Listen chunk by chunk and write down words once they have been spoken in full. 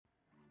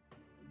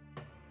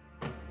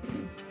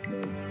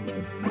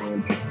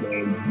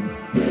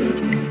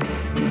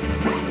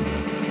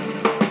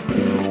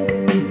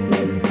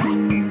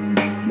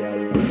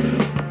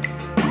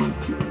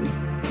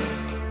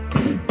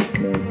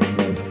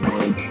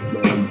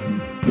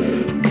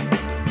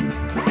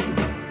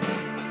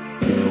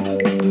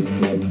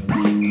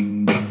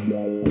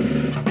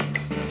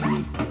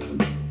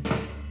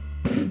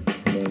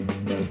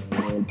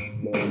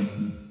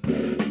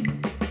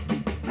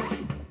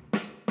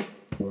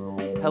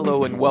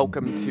Hello and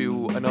welcome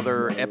to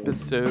another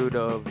episode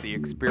of the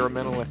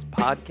Experimentalist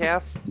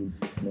podcast.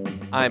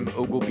 I'm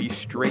Ogilvy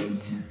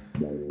Strait,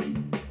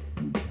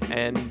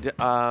 and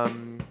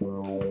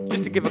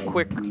just to give a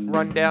quick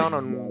rundown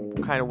on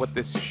kind of what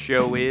this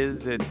show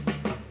is, it's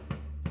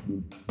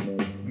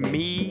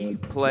me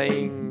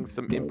playing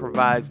some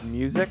improvised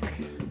music.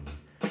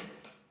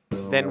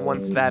 Then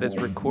once that is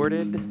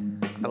recorded,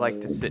 I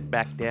like to sit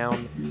back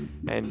down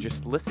and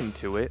just listen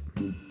to it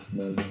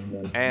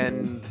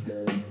and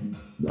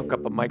hook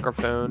up a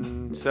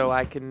microphone so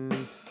I can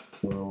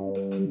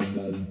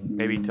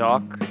maybe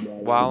talk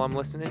while I'm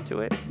listening to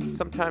it.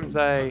 Sometimes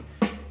I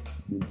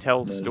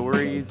tell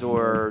stories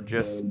or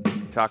just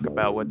talk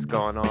about what's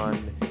going on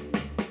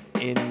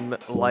in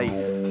life.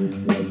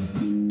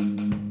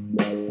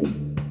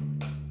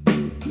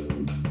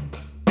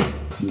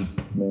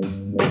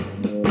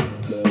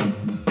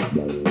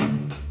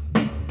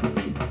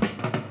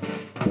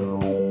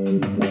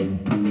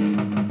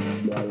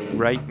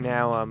 Right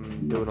now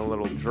I'm doing a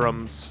little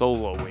drum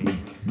soloing.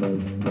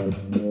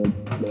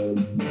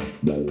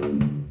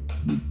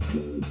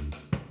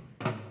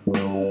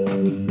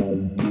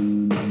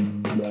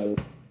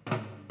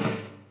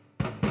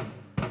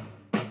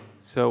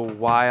 So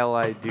while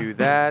I do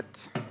that,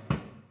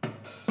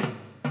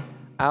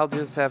 I'll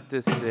just have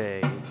to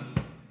say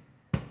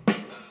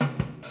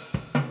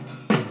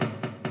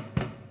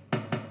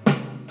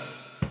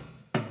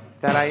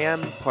that I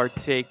am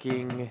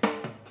partaking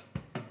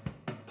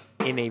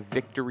in a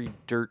Victory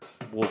Dirt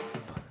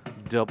Wolf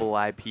double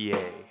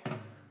IPA.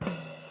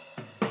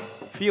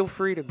 Feel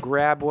free to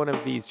grab one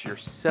of these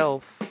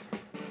yourself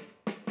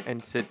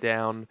and sit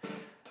down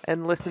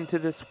and listen to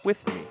this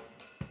with me.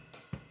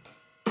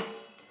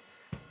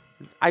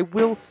 I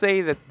will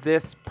say that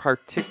this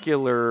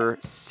particular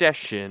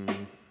session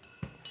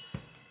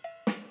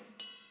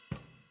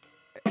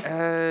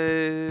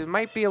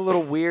might be a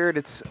little weird.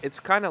 It's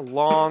kind of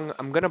long.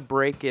 I'm going to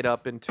break it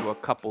up into a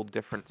couple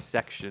different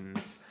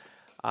sections.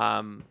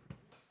 But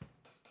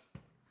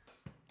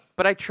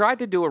I tried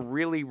to do a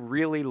really,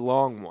 really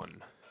long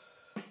one.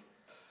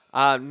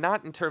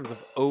 Not in terms of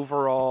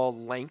overall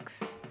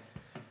length,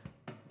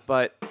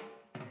 but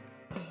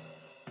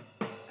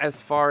as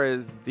far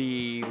as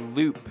the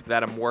loop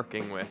that I'm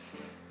working with.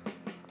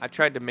 I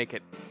tried to make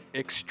it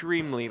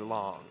extremely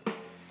long.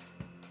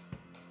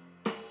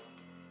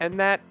 And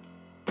that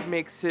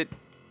makes it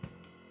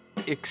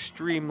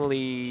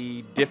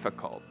extremely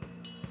difficult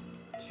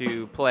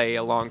to play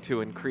along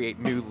to and create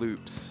new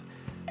loops.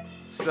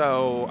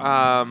 So,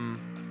 I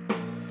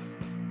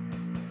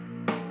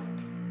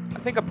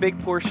think a big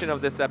portion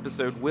of this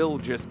episode will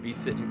just be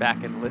sitting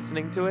back and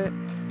listening to it.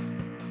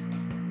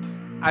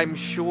 I'm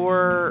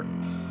sure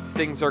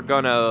things are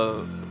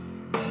gonna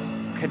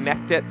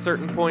connect at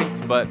certain points,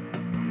 but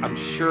I'm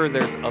sure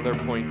there's other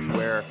points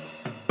where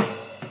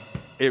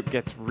it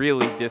gets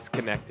really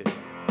disconnected.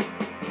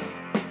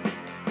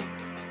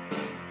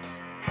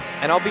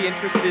 And I'll be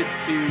interested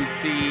to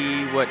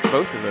see what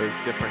both of those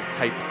different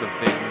types of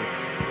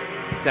things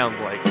sound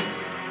like.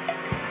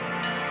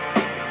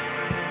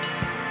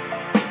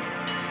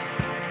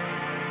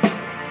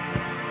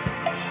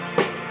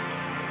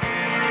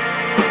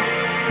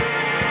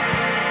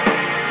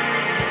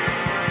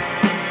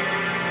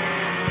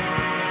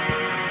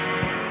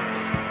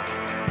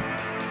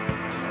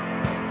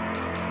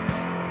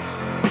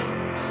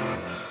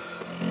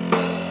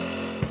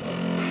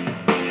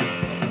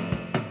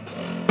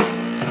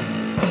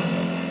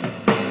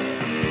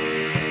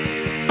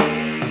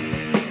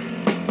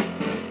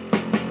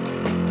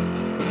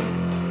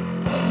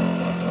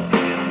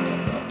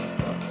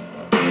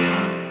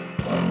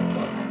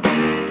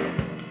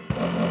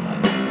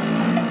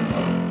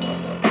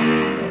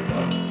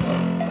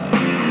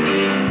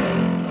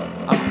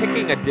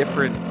 A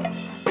different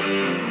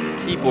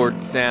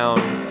keyboard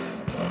sound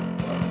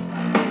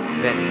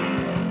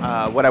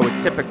than what I would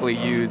typically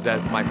use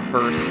as my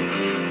first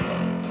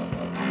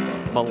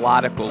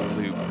melodical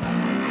loop.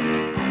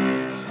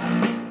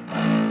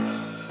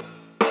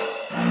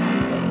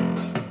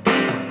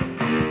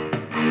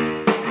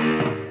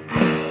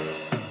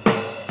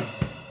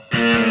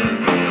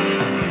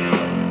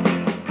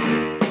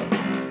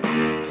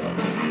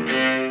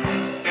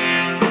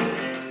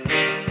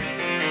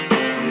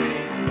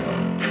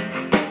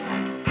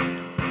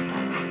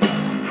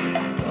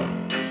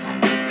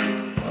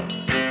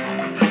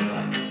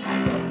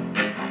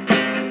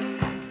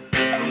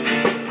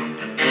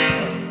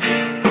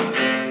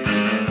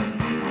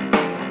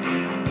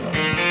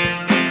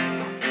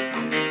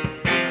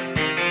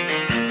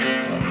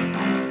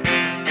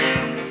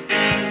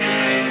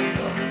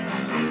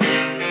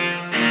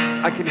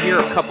 I can hear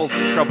a couple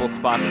trouble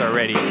spots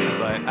already,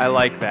 but I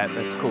like that.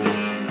 That's cool.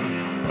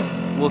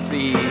 We'll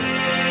see.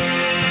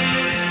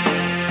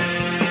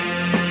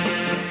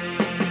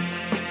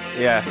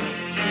 Yeah.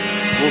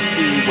 We'll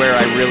see where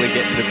I really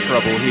get into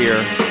trouble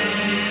here.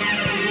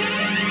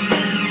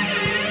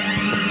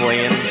 The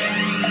flange.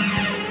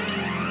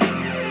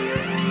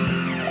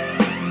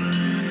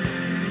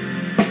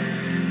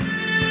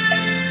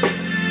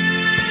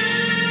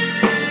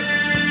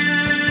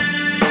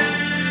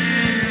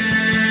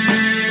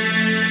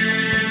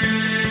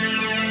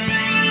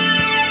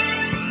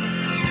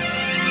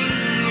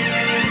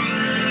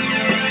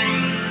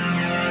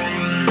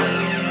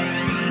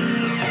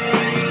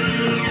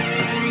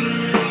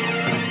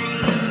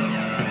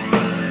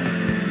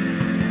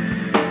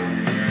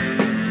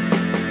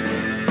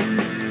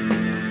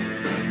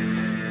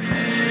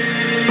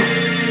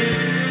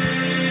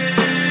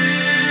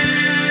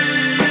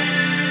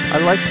 I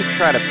like to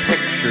try to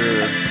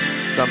picture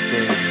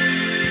something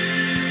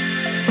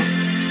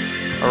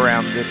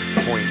around this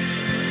point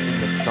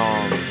in the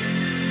song.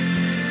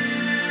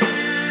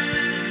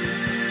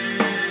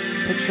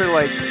 Picture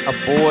like a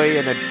boy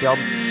in a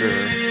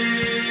dumpster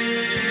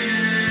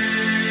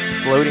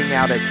floating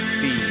out at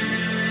sea.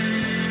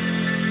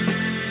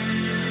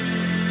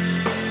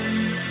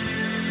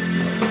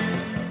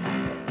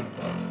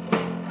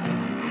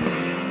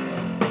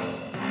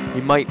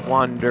 You might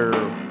wonder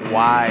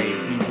why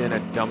he's in a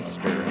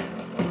dumpster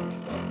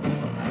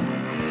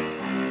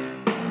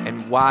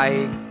and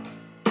why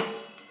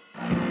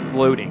he's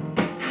floating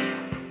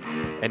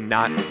and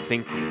not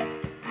sinking.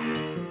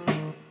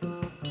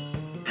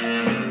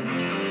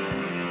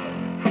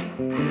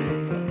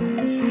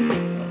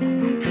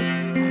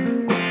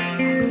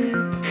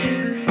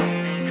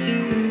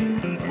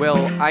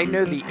 Well, I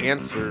know the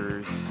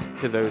answers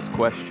to those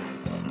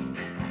questions.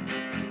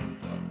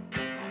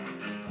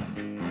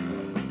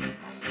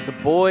 The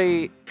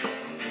boy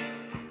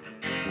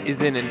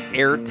is in an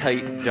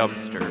airtight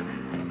dumpster.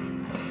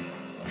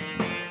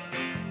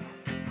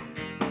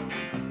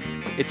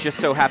 It just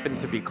so happened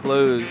to be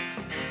closed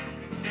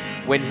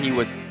when he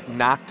was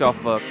knocked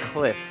off a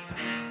cliff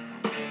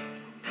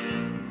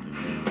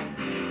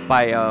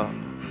by a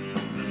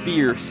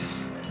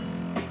fierce,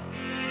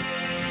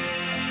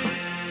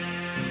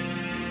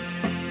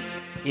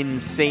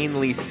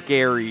 insanely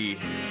scary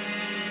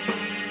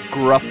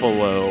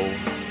Gruffalo.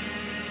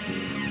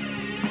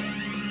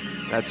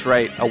 That's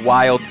right, a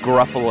wild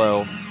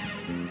Gruffalo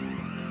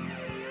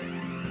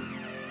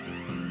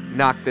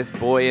knocked this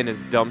boy in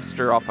his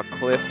dumpster off a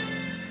cliff.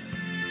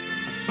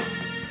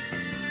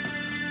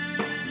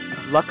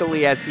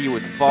 Luckily, as he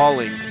was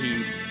falling,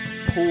 he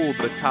pulled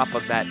the top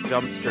of that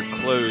dumpster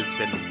closed,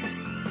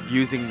 and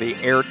using the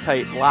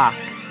airtight lock,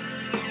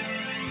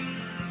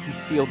 he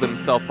sealed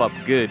himself up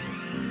good.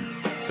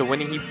 So when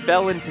he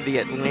fell into the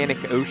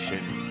Atlantic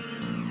Ocean,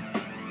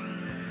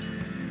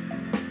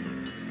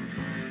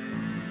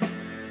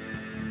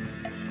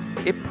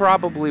 it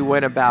probably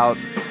went about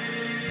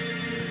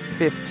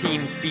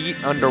 15 feet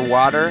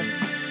underwater,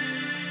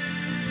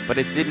 but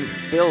it didn't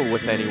fill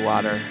with any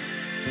water.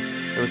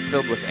 It was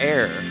filled with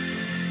air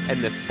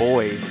and this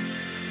boy.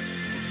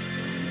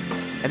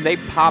 And they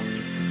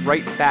popped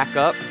right back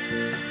up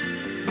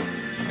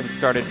and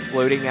started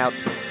floating out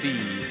to sea.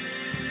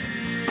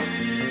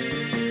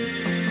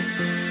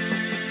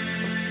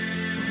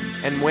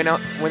 And when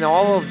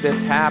all of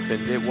this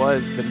happened, it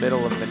was the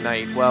middle of the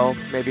night. Well,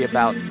 maybe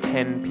about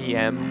 10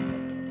 p.m.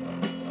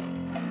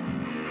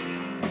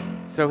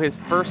 So his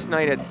first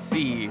night at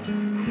sea,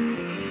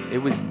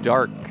 it was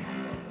dark.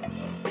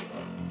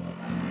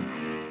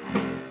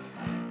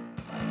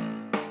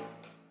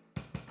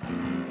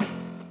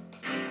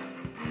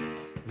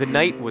 The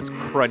night was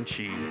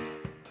crunchy.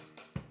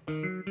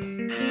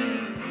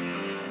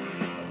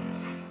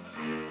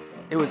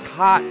 It was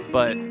hot,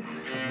 but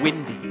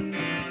windy.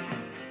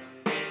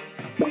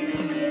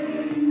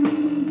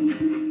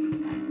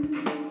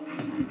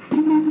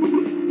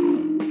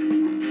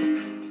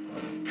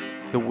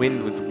 The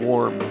wind was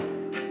warm.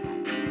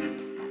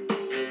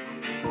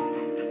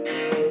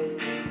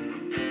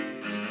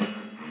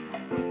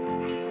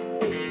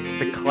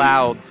 The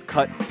clouds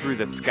cut through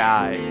the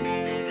sky.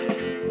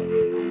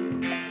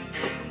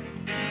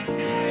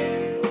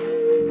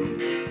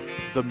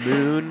 The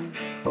moon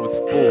was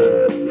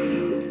full.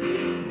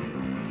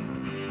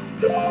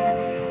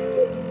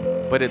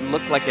 But it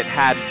looked like it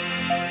had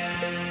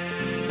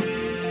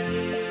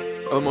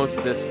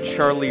almost this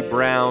Charlie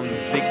Brown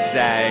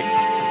zigzag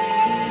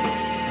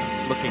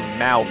looking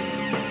mouth.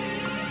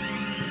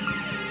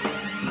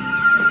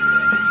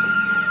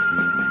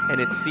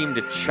 And it seemed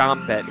to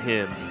chomp at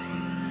him.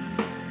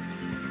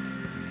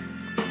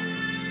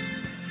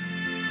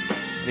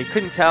 And he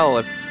couldn't tell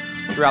if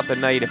throughout the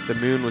night if the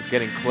moon was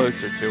getting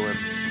closer to him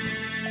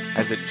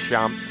as it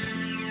chomped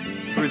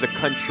through the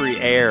country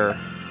air.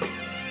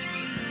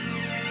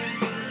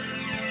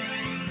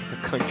 The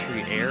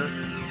country air?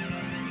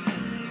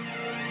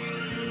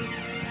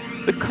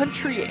 The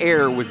country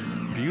air was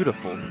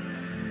beautiful.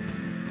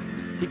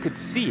 He could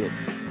see it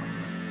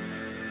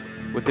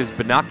with his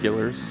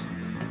binoculars.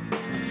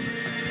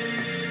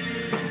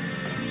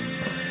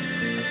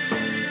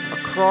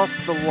 across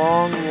the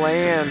long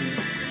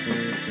lands,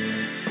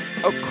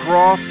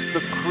 across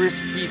the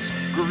crispy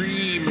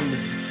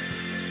screams.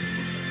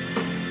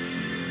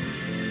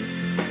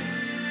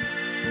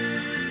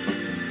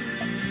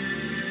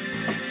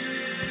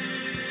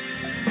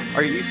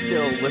 Are you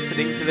still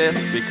listening to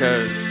this?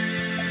 Because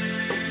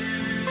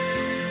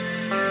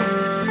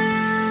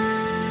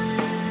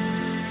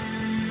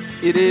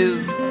it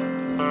is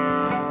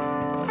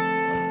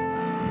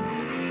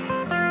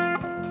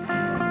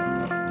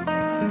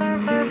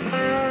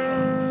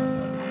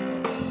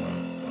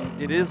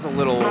a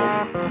little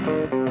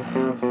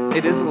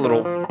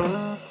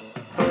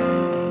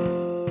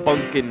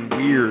funkin'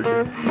 weird.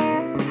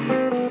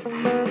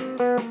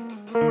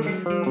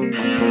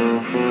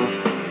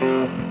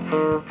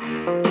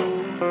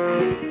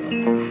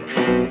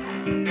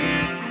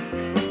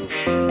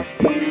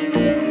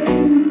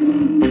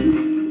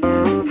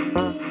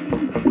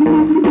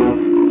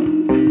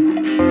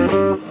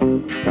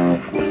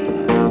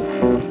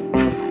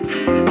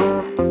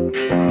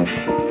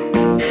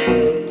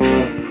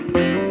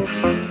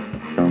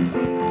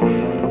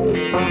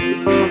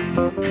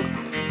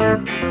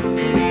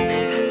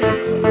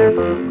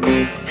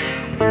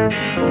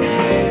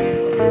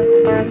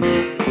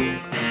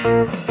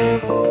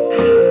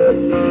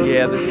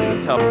 Yeah, this is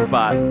a tough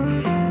spot.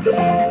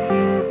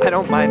 I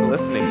don't mind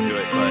listening to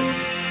it, but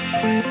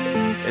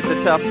it's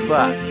a tough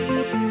spot.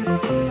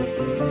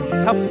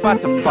 Tough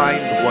spot to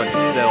find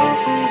oneself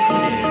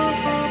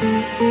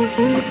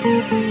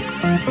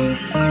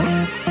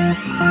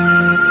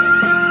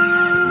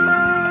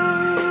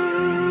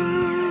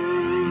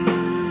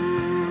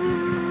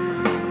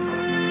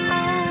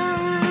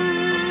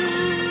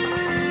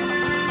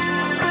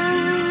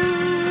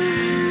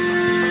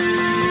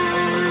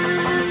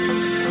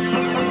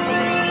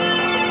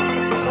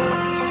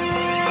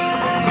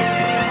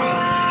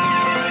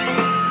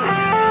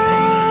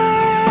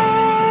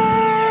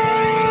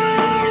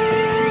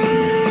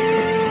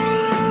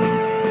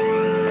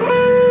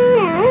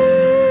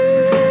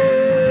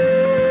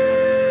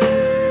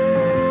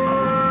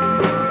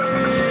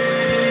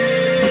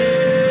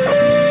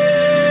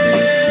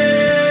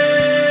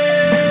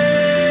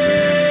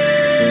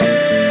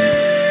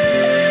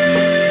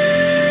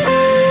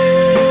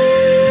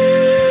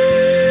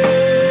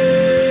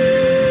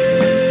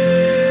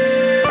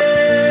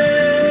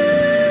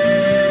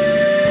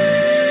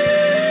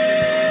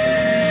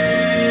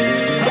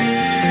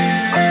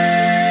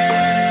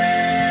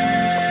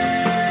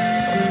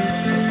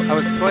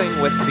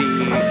with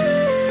the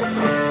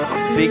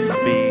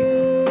Bigsby,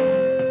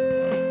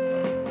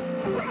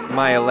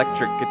 my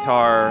electric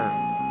guitar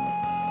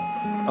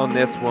on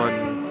this one,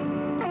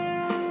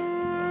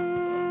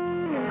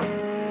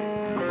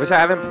 which I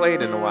haven't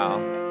played in a while.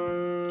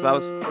 So that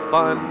was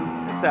fun.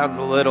 It sounds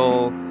a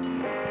little...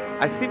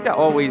 I seem to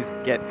always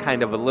get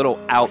kind of a little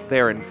out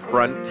there in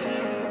front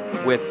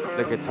with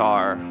the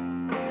guitar.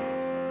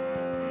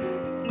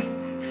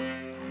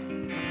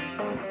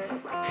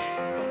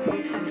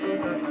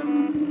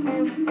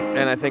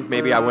 And I think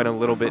maybe I went a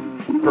little bit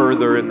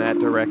further in that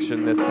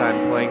direction this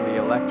time playing the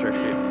electric.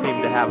 It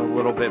seemed to have a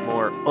little bit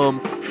more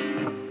oomph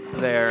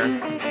there.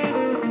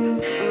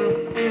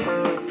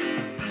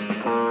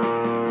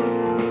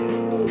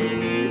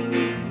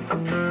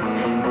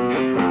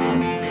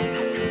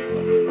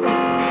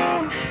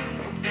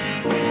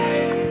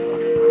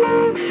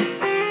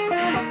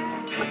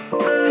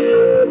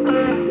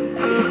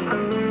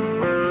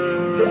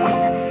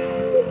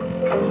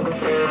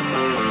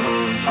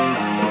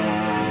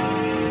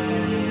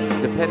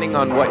 Depending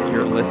on what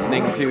you're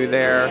listening to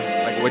there,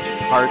 like which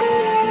parts,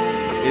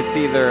 it's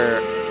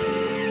either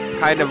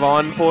kind of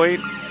on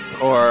point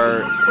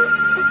or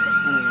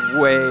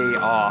way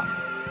off.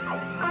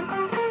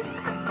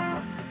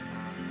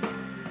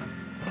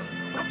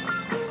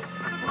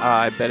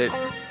 I bet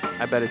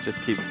it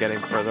just keeps getting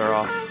further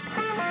off.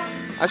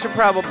 I should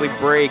probably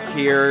break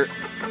here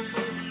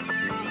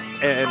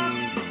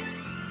and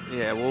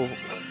yeah, we'll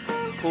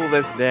pull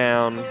this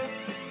down.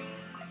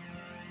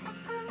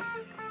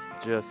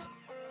 Just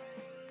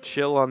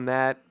chill on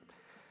that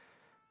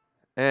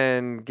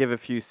and give a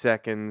few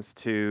seconds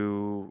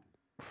to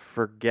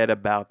forget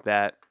about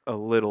that a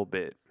little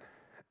bit.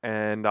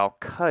 And I'll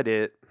cut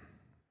it.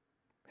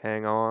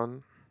 Hang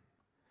on.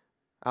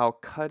 I'll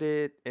cut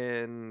it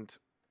and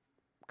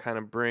kind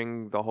of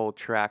bring the whole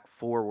track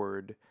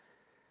forward.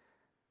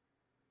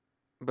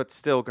 But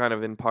still kind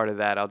of in part of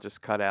that, I'll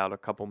just cut out a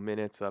couple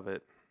minutes of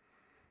it.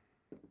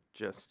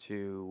 Just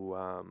to...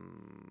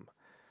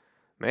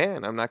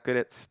 Man, I'm not good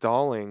at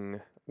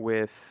stalling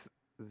with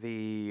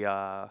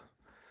the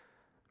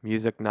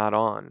music not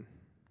on.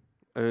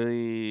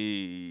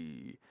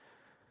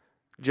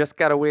 Just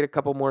gotta wait a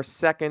couple more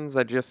seconds.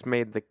 I just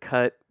made the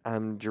cut.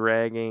 I'm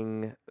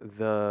dragging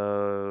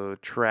the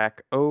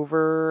track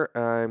over.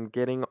 I'm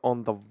getting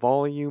on the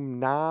volume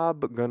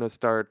knob. Gonna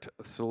start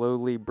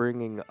slowly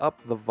bringing up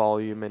the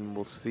volume, and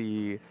we'll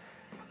see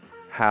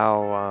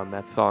how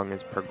that song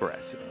is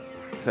progressing.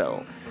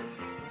 So...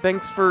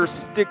 thanks for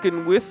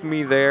sticking with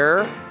me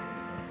there.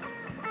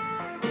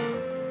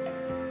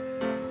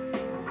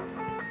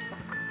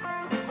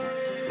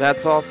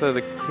 That's also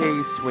the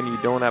case when you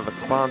don't have a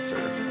sponsor.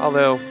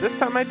 Although, this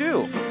time I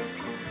do.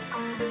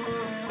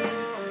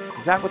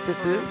 Is that what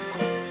this is?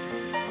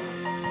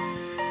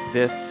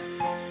 This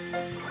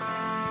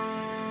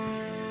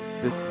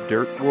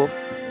Dirt Wolf?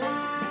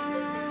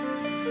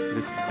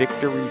 This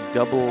Victory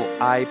Double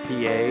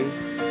IPA?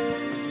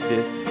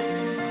 This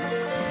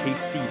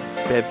tasty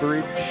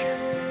beverage?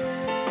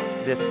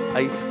 This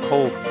ice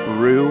cold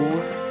brew?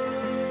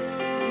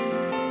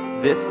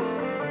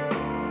 This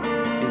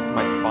is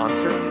my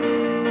sponsor.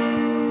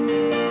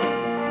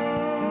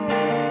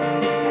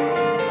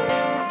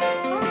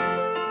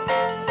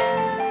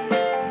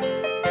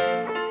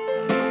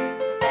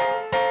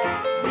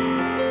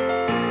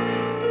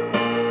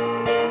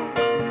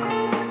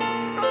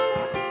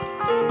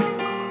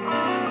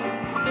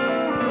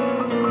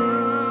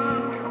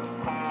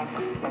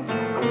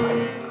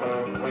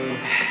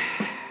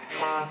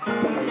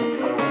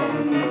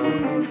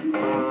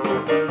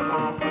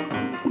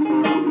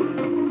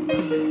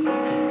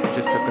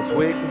 Just took a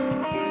swig.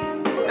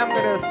 I'm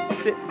gonna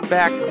sit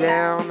back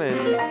down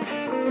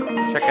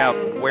and check out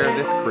where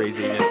this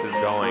craziness is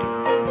going.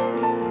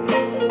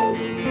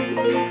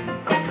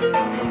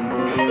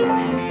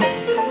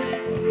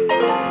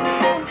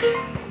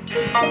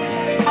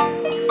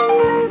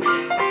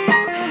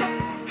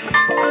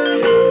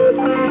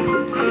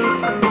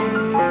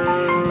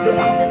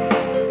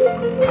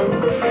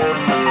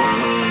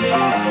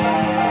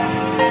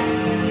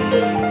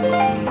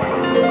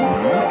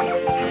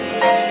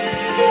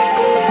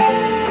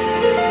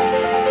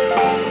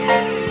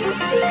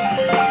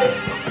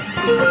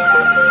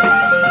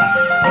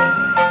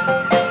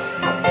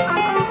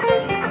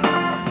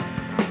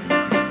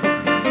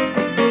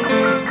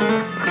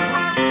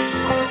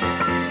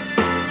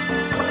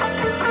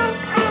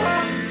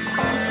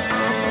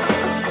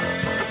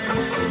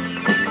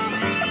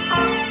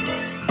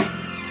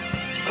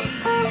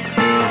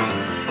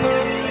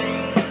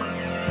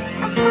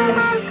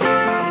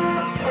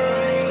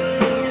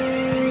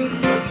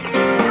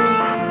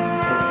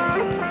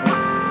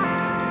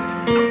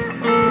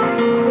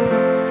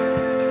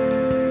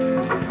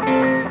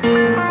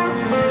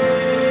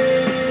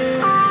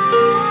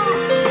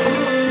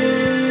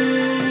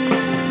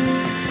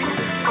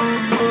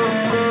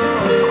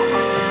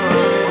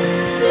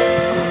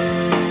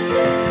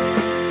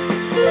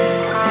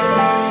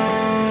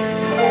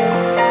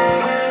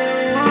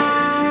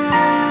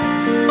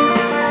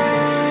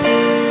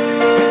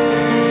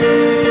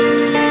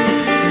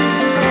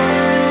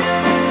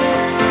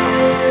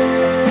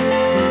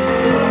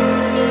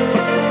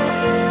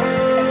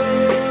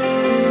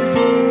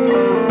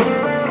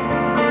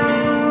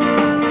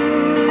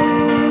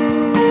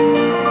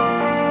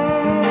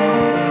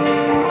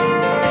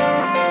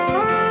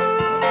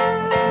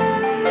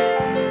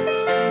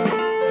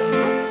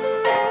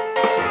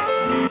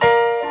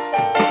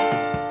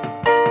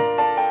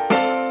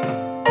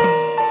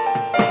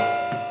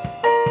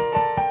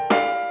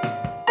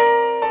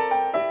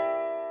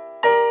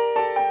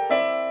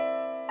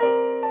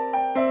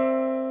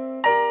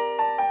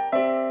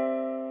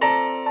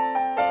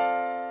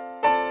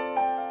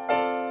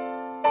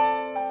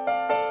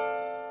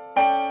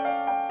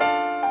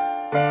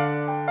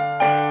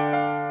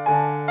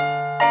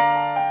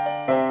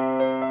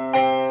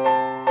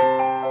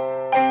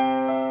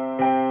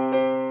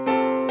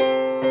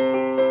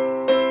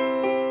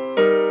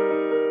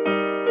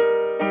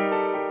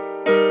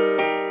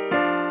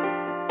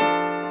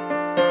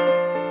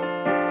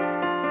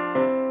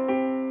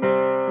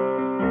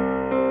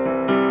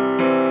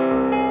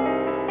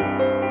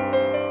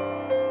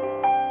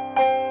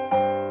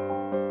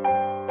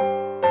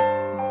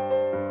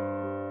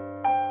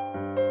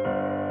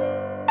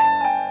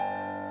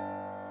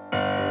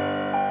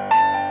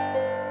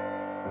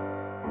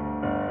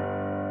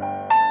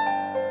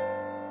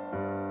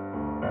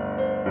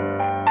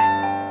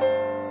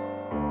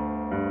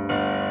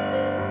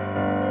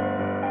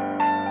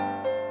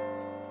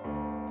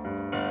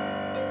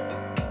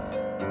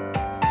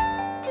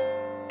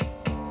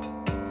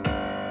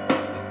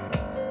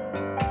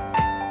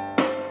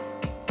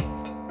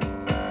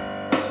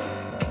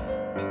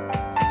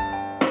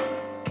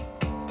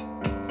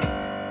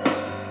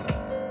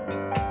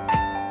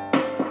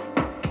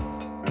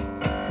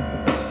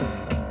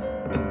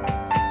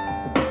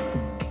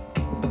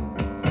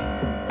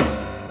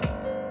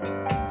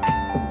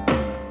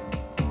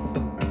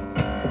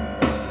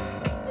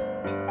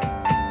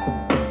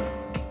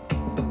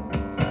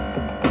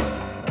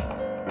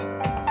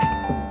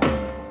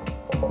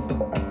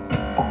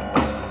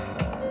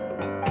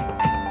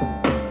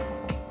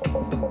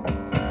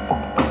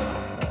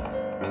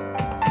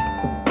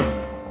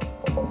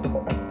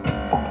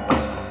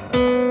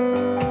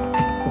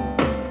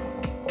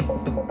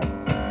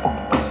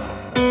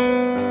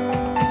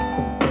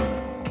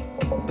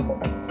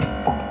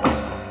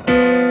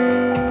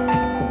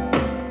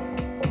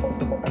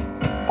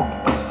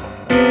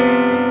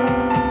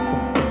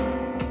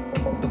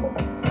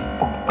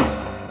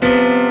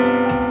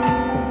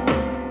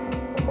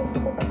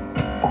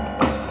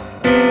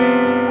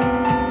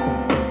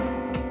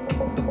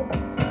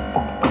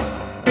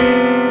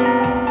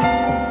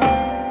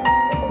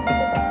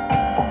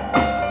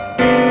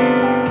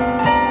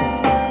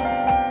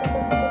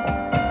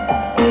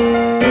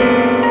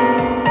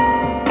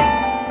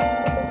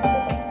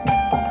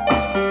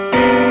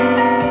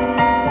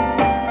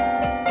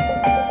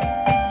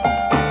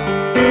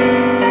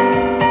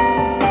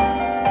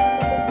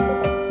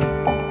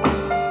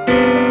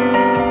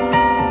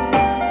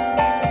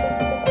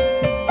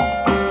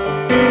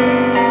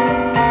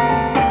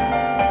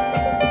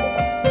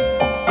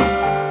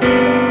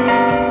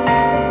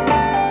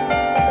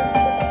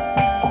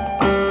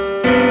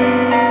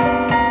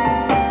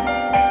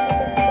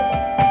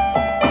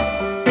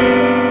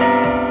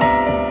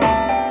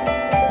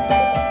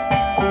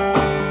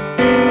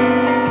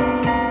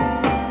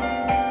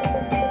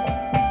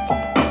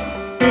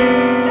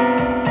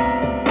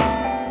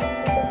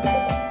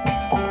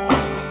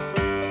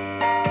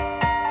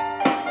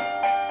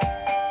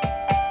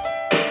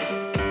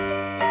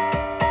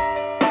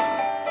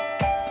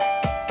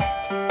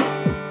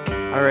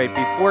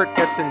 before it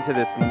gets into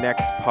this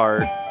next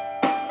part,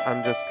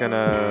 I'm just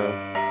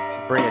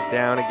gonna bring it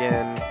down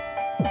again.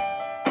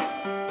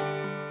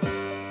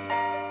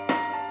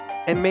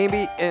 And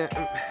maybe...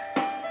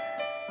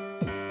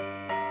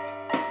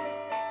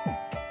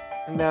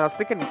 now, I was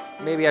thinking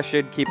maybe I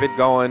should keep it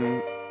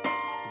going,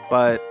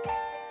 but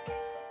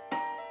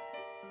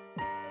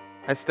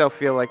I still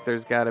feel like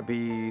there's got to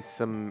be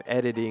some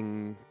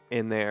editing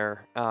in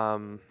there.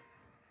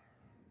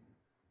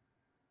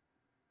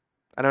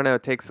 I don't know,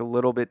 it takes a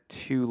little bit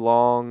too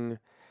long.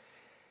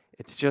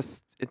 It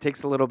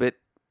takes a little bit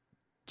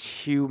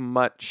too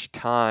much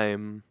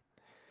time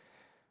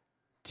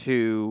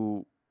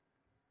to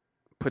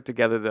put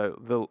together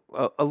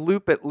a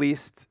loop, at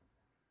least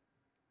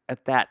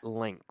at that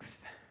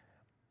length.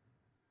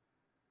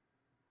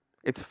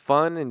 It's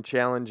fun and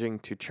challenging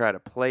to try to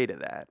play to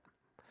that.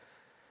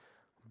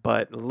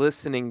 But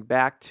listening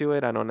back to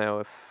it, I don't know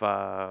if...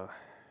 I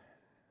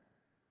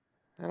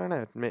don't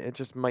know, it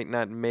just might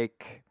not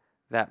make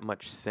that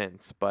much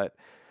sense. But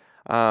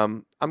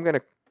I'm going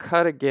to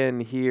cut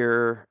again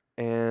here,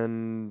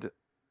 and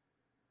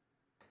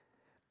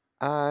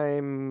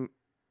I'm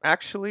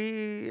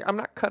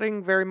not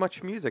cutting very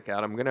much music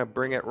out. I'm going to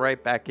bring it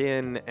right back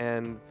in,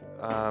 and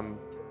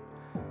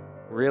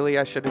really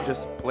I should have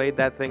just played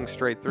that thing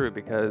straight through,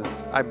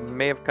 because I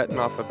may have cut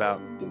off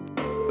about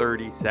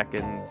 30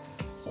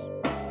 seconds.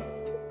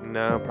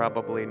 No,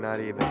 probably not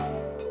even.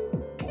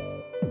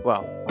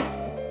 Well,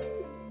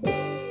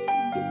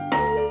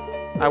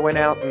 I went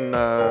out and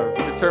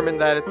determined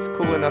that it's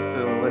cool enough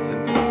to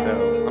listen to,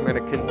 so I'm going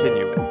to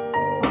continue it.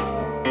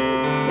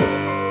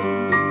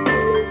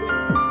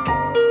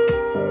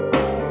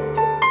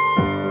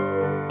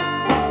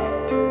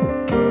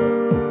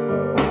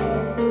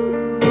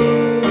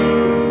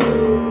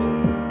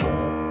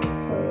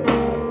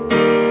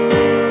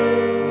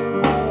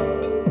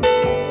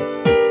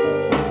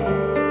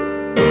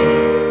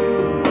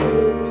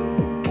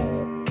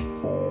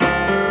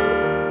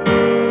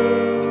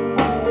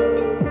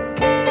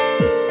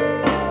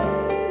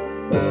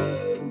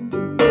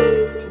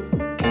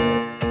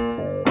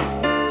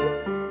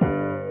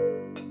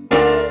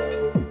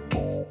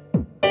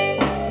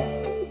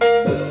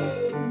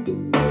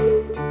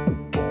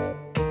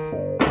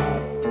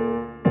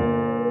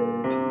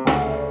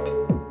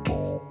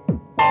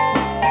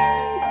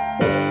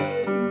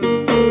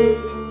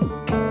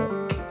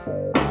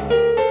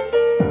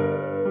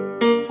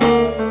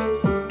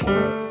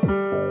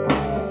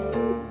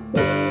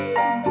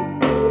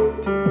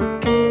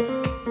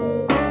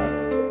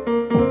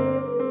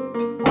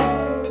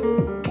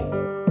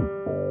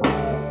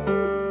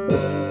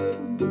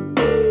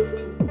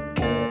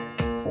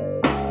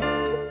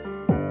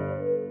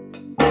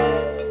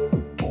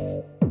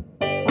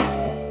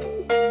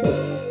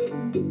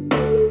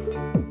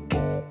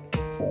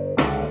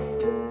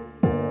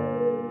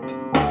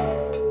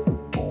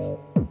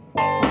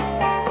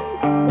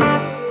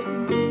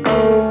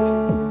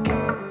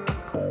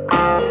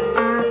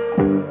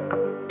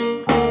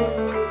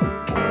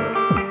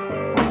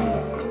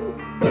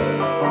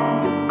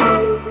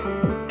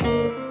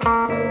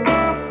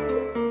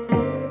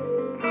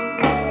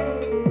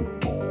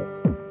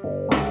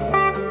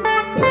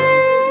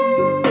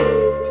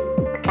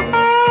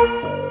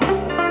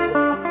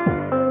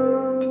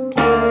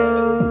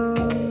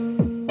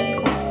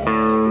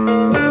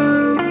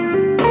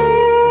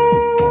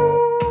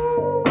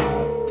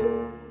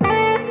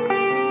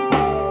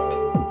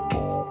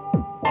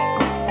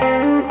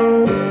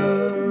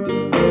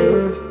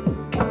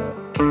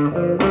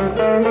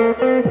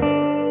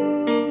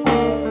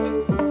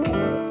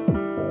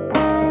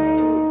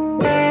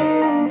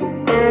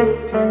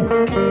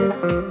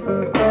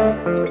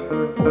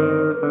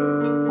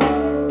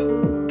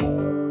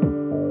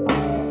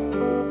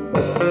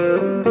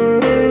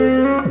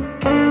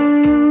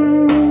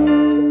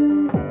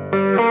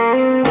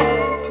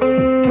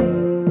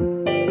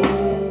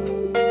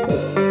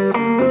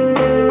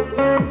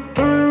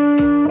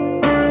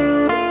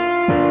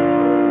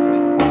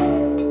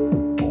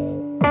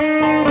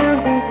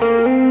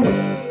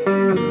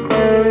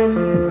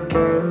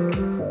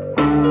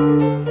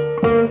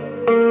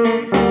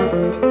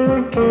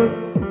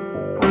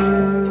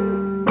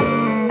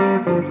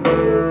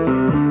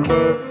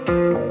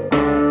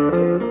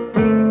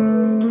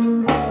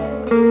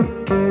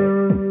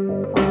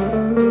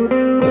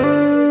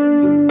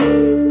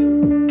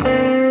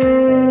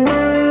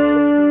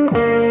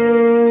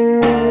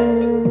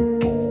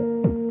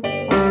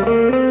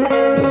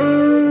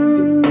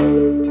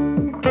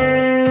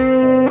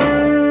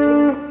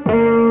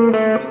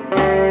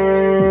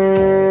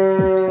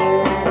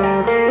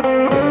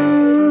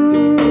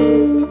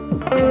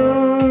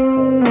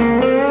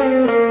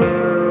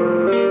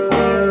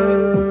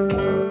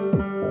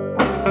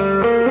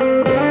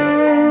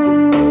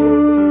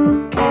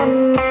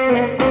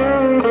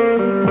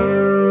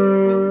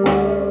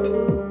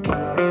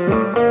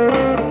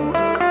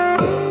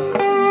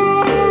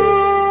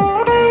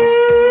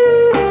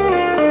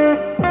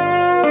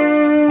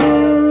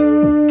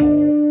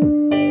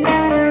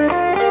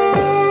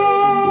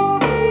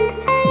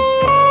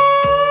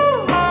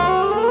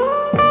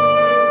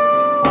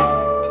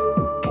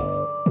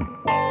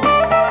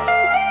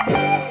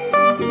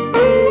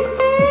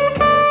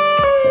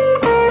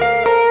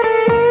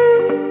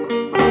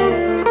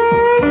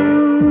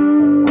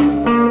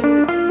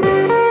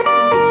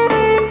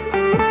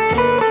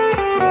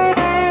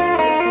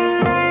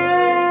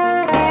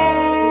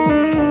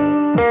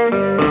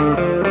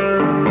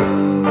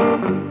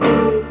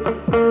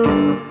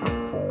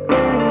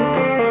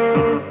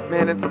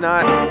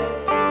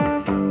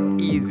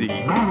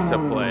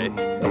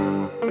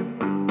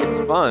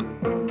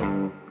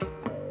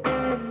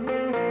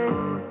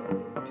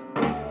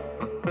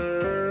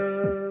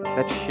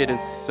 That shit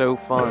is so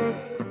fun.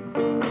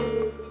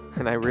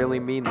 And I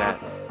really mean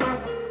that.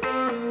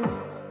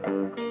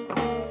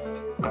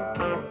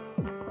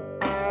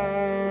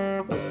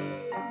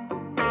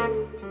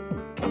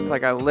 It's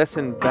like I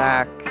listen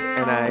back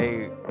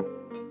and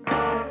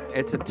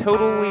it's a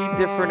totally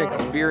different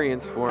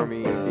experience for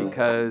me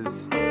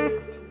because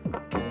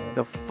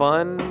the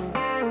fun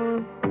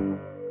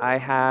I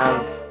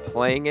have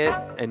playing it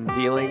and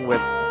dealing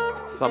with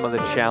some of the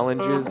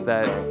challenges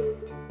that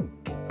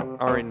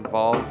are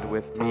involved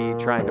with me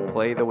trying to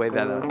play the way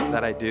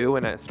that I do,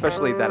 and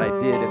especially that I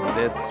did in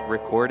this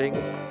recording.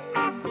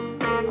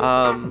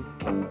 Not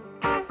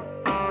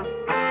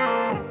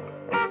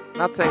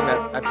saying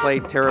that I play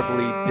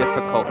terribly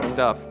difficult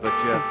stuff, but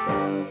just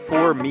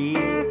for me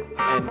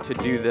and to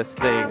do this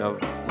thing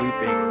of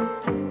looping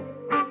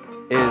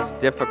is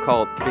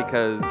difficult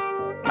because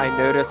I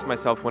notice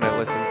myself when I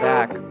listen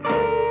back,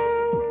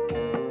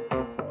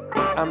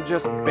 I'm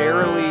just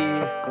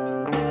barely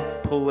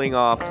pulling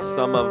off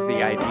some of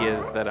the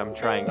ideas that I'm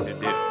trying to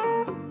do.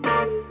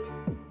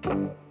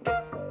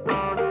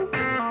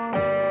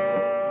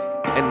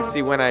 And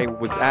see, when I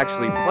was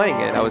actually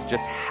playing it, I was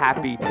just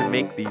happy to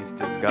make these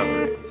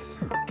discoveries.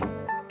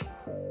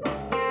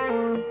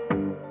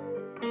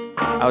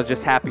 I was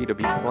just happy to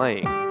be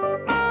playing.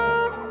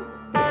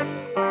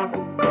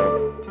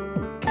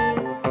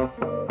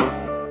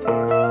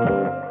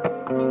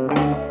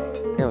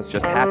 I was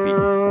just happy.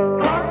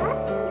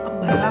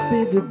 I'm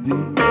happy to be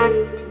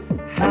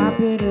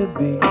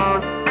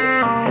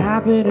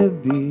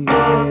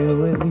here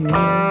with you.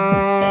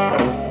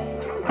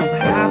 I'm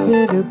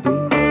happy to be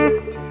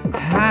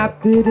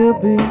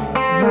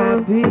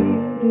with you.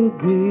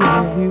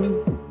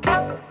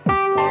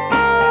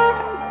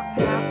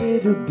 Happy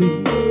to be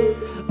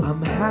I'm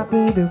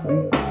happy to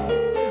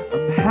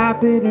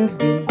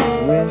be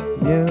with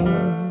you.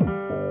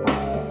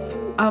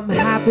 I'm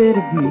happy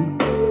to be with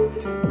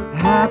you.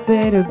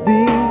 Happy to be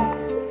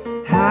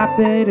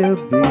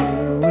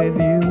with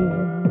you.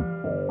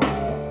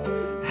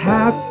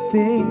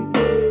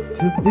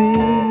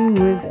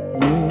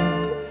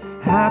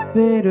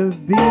 Happy to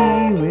be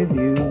with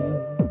you.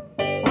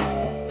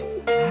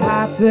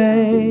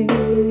 Happy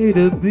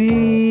to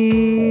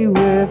be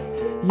with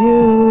you.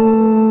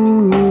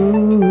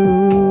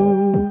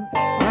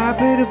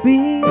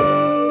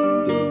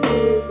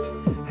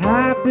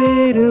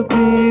 Happy to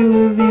be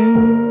with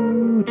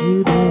you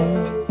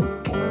today.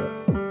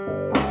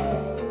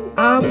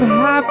 I'm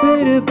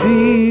happy to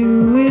be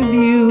with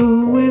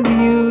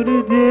you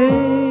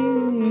today.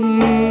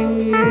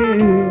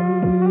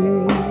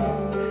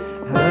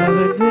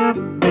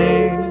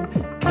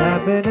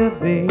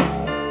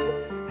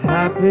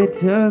 Happy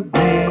to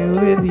be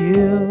with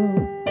you.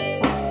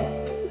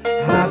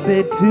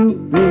 Happy to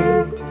be.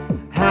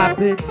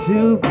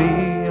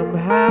 I'm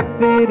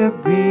happy to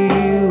be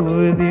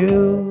with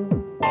you.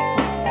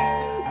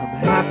 I'm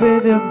happy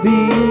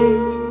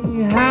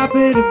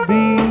to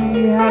be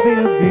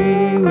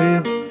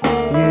with you.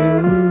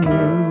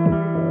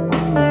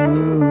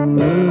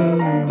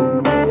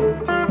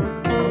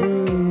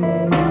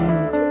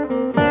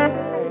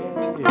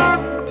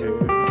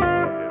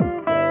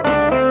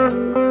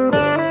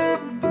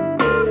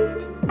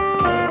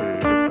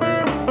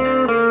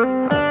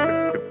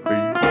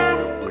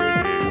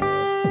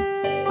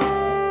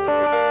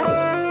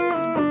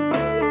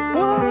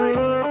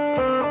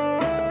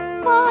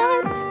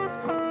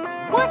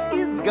 What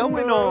is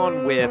going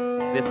on with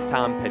this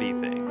Tom Petty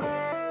thing?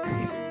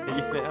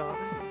 You know?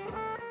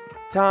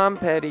 Tom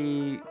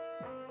Petty,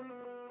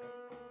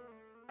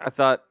 I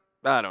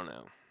don't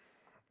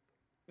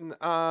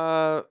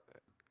know.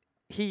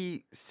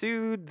 He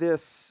sued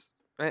this,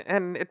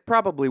 and it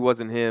probably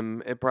wasn't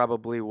him. It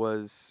probably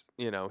was,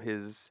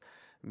 his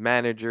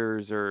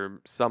managers or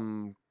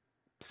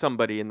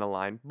somebody in the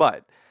line.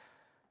 But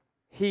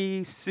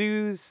he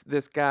sues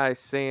this guy,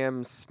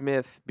 Sam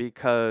Smith,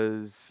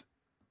 because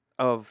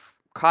of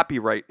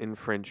copyright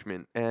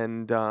infringement.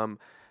 And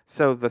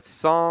so the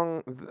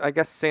song, I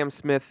guess Sam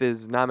Smith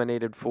is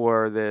nominated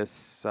for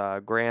this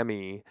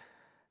Grammy,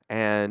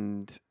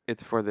 and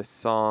it's for this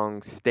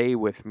song Stay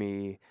With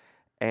Me.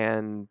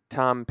 And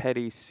Tom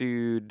Petty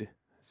sued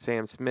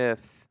Sam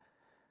Smith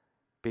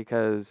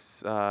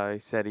because he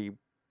said he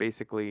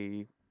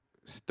basically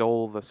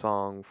stole the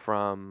song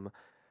from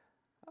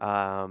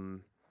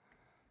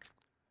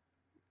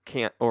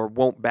Can't or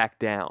Won't Back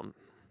Down.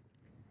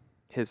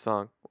 His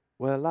song.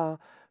 Well, I'll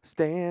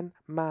stand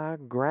my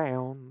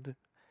ground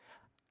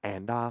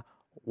and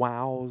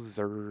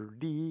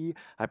wowzerdy.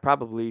 I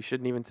probably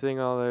shouldn't even sing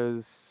all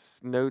those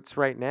notes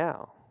right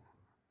now,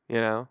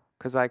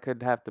 because I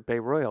could have to pay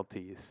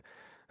royalties.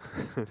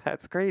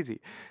 That's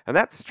crazy. And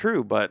that's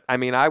true, but I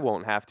mean, I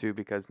won't have to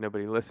because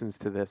nobody listens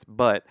to this,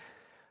 but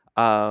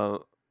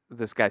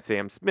this guy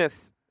Sam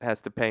Smith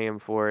has to pay him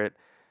for it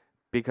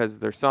because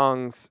their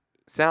songs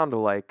sound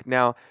alike.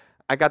 Now,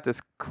 I got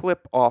this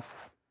clip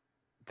off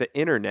the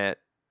internet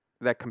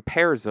that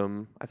compares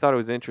them. I thought it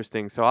was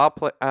interesting, so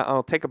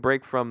I'll take a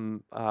break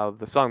from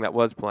the song that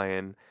was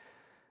playing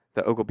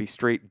the Ogilvy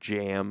Straight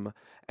Jam,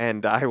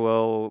 and I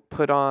will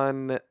put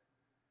on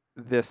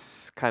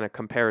this kind of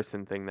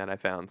comparison thing that I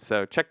found.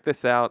 So check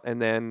this out,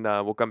 and then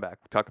we'll come back,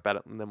 talk about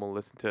it, and then we'll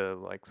listen to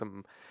like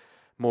some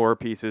more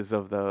pieces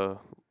of the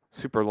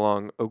super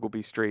long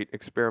Ogilvy Straight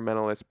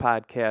Experimentalist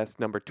podcast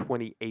number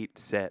 28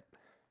 set.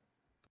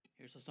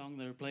 Here's a song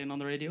they're playing on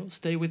the radio,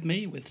 Stay With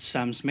Me, with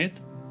Sam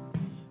Smith.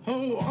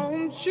 Oh,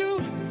 won't you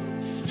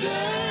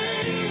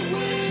stay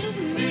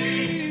with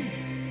me?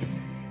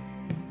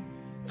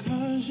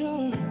 'Cause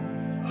you're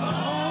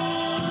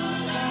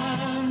all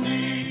I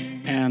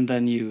need. And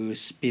then you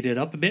speed it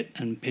up a bit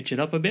and pitch it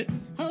up a bit.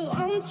 Oh,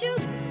 won't you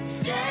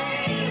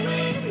stay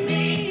with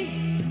me?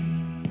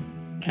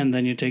 And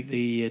then you take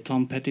the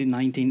Tom Petty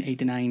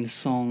 1989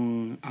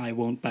 song, I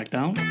Won't Back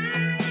Down.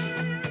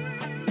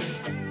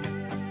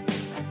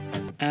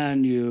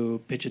 And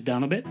you pitch it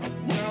down a bit.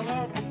 Well,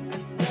 I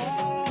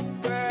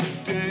won't back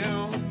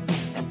down.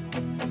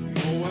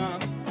 No, I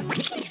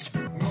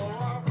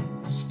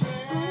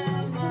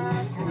stand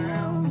my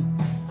ground.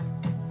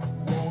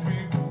 Won't be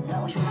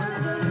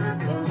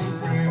turned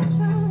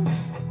around.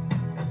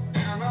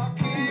 And I'll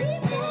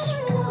keep this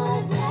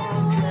world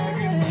from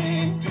dragging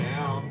me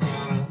down.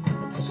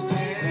 Gonna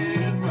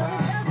stand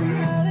my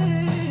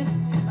ground.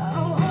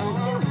 Oh, won't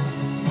you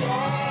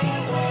stay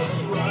with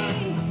me?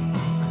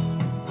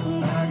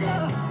 I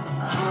got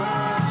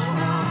eyes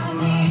on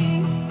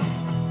me.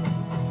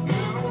 In a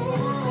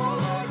world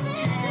that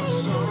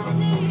keeps on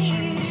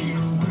pushing me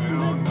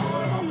around,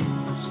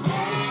 but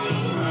stay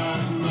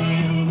with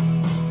me.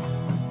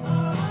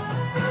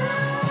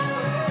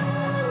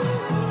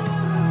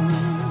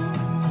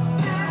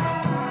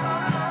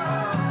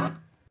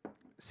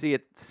 See,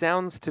 it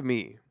sounds to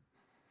me,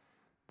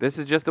 this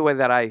is just the way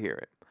that I hear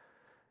it.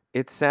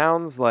 It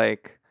sounds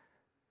like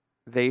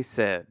they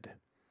said,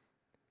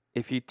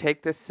 if you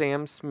take this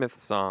Sam Smith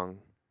song,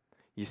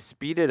 you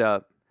speed it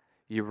up,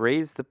 you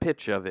raise the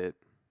pitch of it,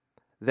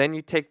 then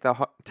you take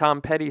the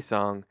Tom Petty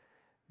song,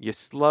 you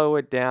slow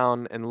it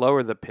down and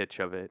lower the pitch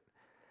of it,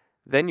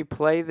 then you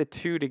play the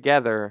two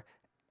together,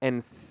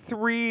 and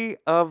 3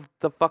 of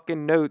the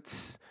fucking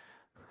notes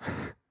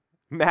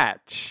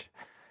match.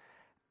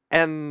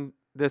 And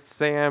the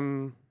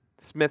Sam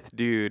Smith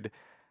dude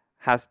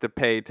has to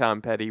pay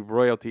Tom Petty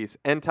royalties,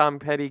 and Tom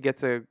Petty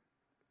gets a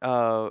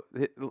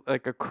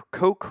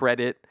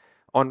co-credit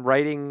on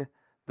writing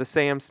the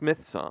Sam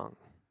Smith song.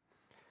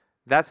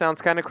 That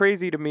sounds kind of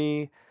crazy to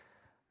me,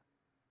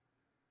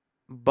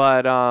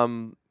 but I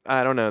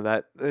don't know.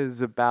 That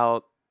is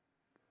about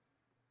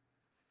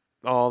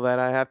all that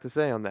I have to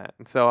say on that.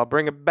 And so I'll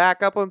bring it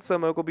back up on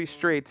some Ogilvy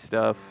Straight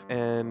stuff,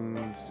 and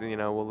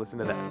we'll listen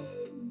to that.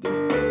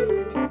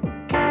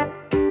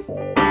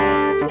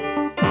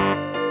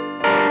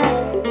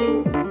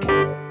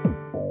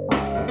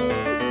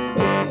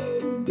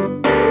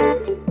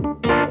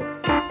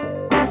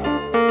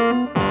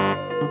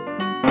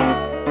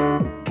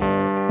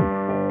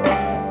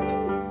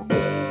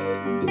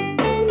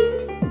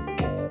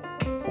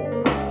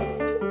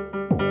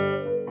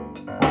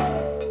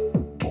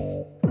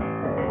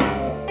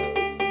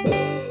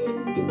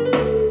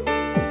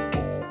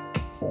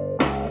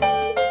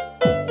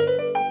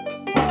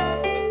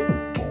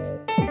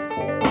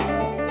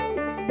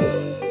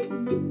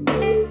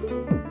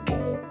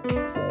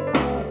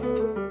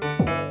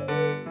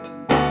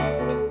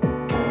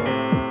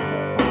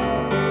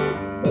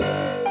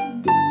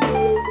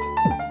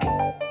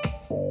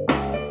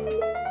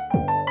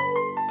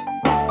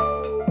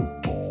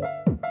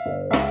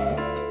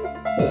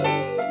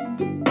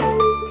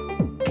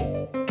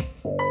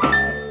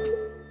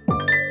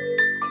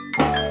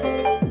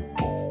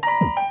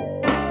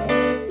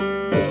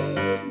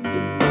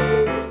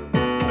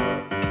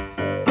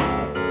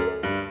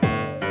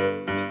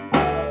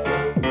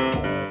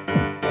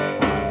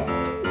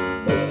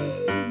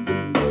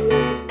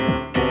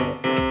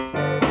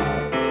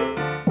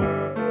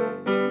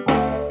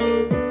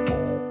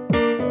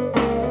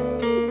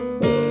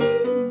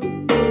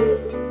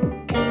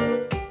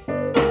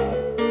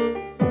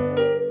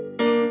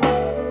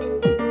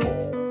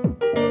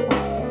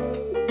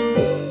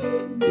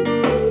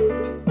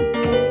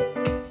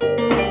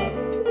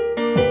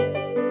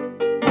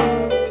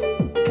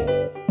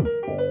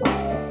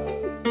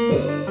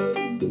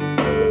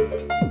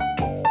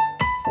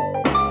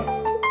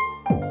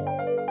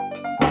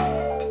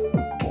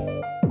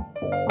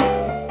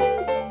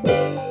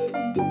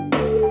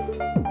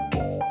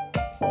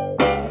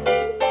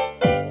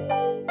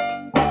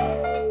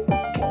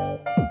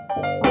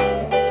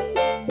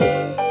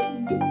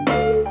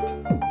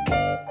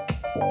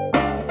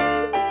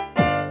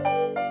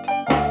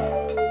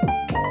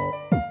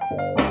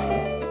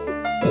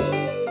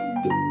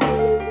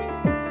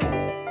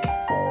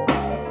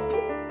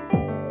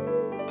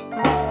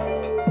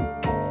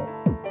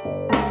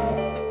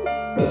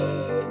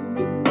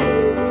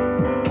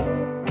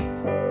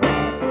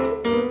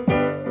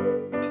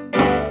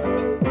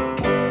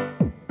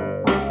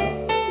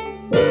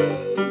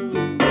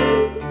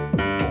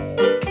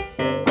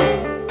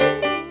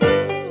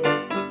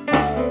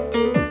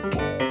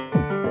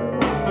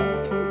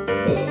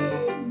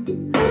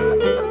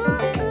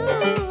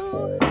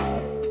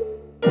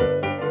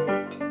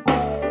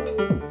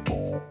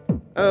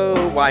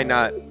 I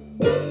not?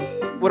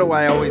 What do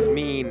I always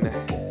mean?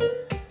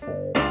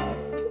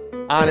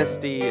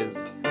 Honesty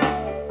is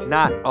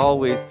not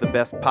always the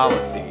best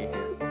policy.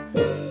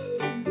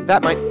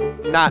 That might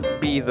not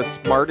be the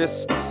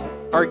smartest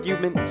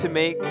argument to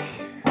make,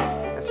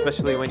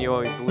 especially when you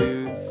always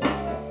lose.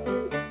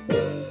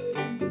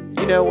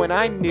 You know, when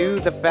I knew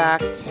the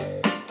fact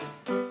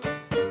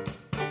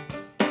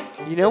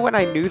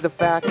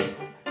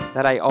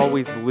that I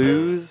always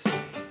lose,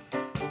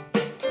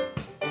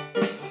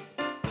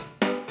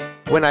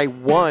 when I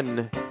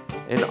won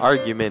an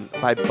argument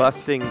by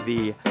busting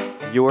the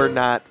 "you're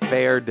not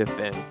fair"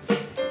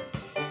 defense.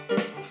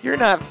 You're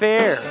not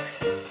fair.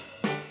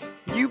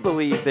 You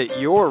believe that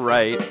you're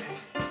right.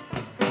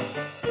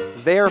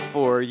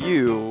 Therefore,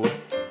 you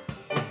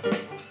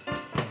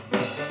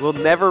will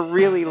never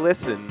really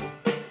listen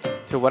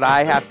to what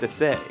I have to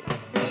say.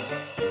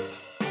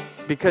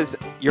 Because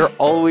you're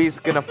always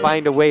going to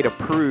find a way to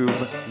prove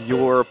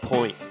your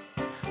point.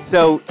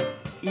 So,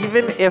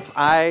 even if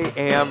I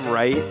am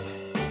right,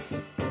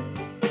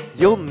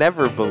 you'll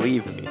never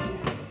believe me.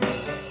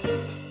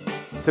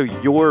 So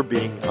you're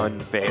being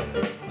unfair.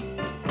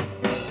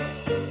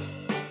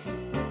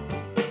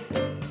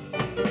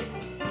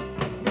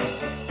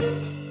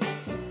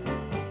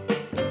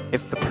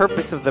 If the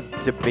purpose of the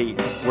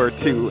debate were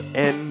to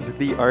end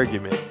the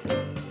argument,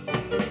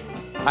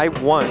 I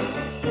won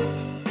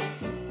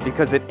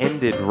because it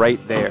ended right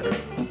there.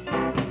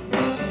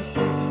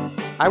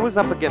 I was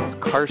up against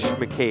Karsh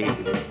McCabe.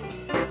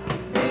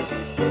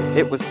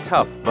 It was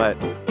tough, but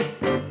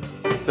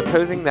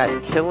supposing that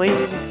killing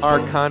our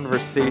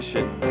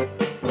conversation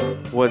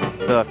was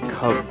the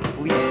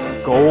complete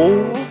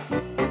goal,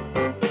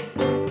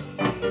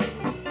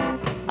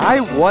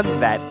 I won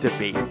that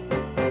debate.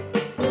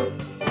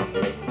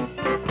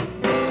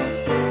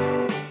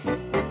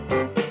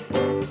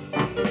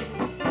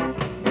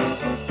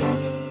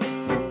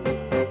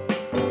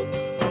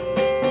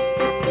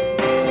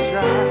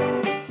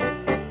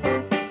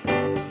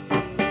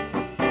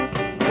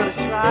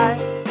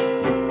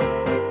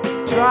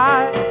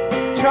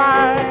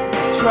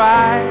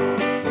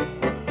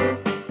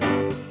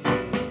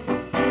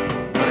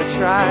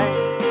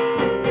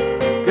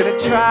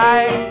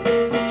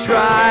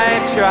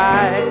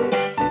 Try.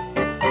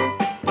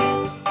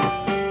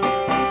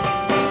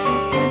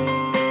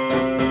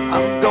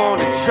 I'm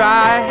gonna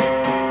try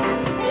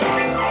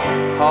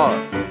hard.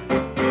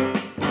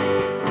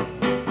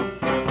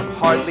 I'm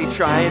hardly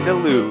trying to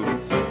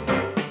lose.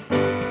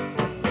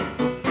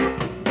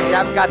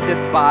 Yeah, I've got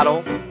this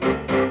bottle.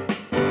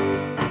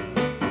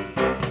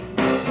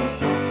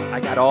 I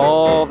got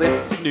all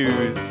this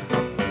snooze.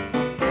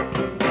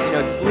 You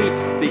know,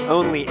 sleep's the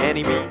only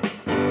enemy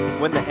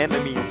when the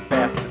enemy's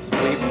fast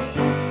asleep.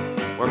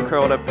 We're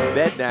curled up in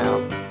bed now,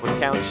 we're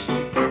counting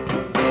sheep.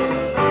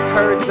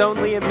 Heard's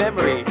only a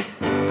memory.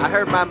 I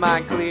heard my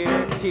mind clear.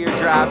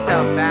 Teardrops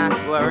held back,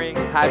 blurring,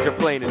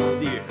 hydroplane and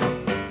steer.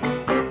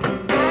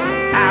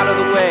 Out of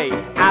the way,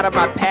 out of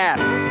my path.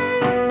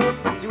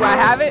 Do I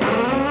have it?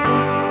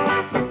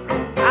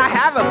 I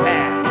have a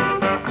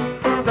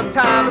path.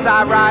 Sometimes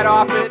I ride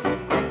off it.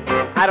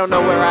 I don't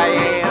know where I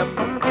am,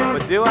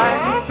 but do I?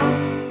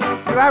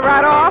 Do I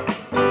ride off?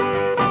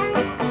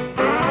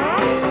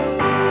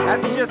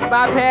 That's just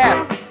my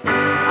path.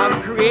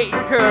 I'm creating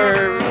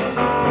curves.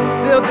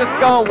 Still just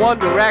going one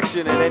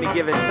direction at any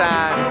given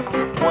time.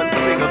 One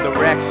single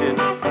direction.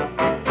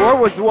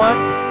 Forward's one,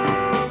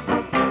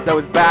 so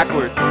is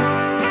backwards.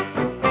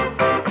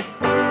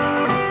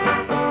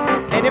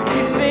 And if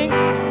you think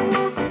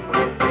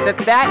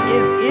that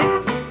is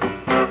it,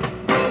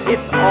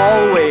 it's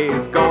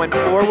always going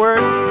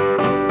forward,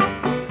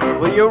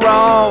 well, you're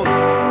wrong.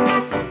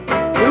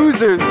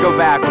 Losers go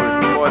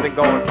backwards more than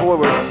going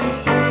forward.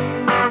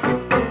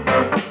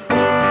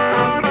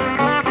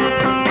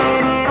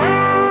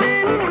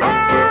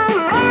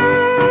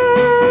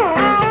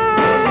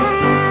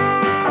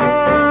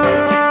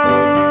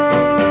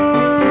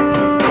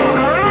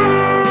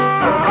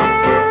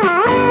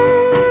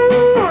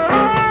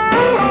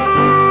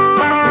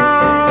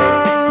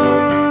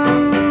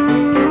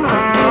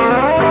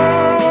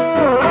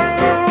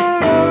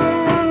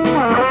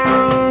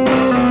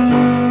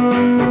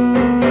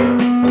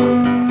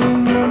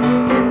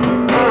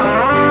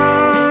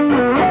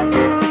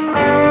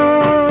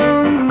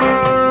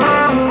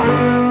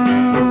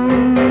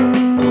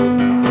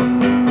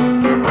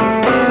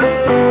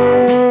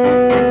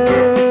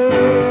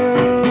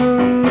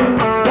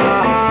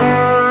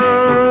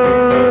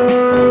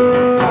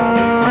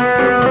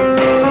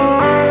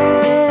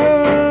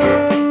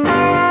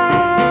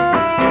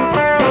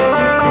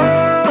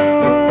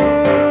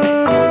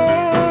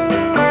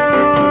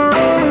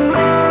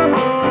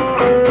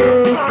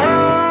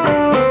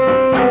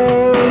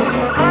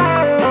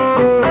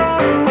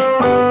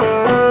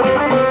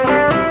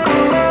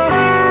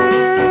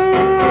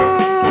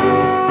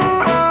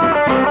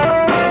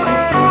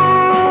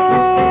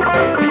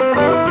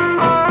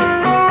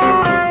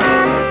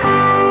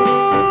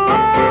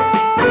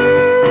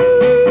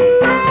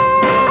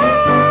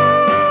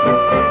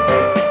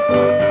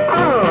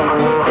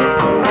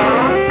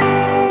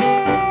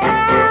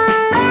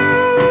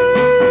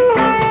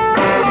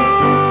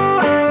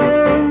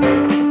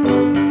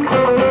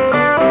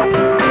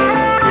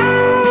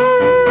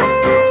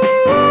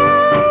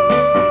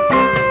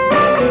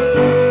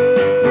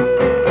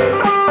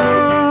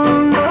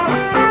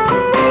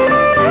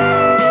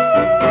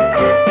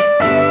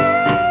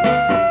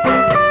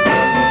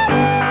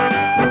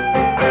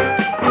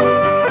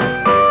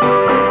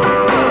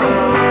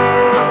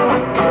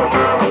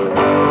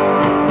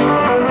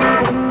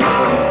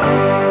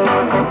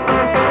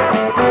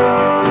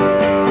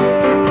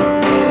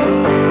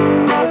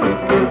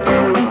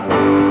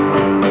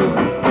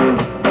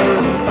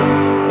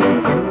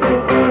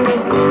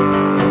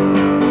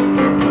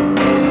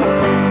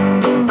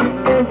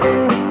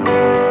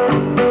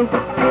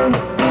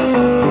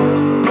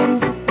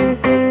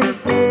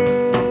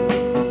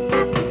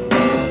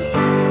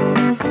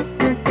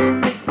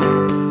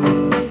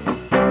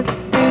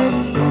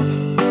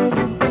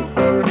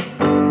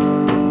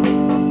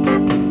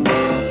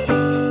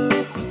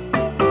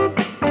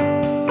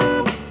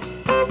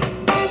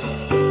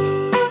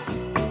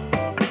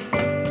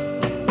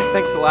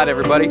 Thanks a lot,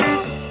 everybody. This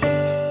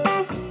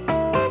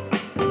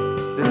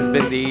has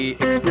been the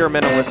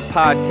Experimentalist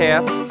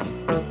Podcast.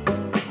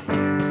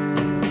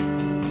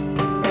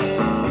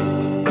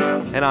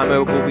 And I'm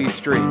Ogilvy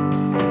Street.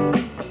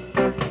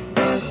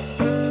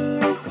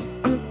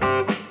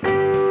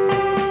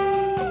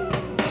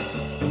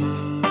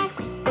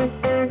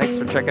 Thanks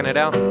for checking it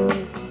out.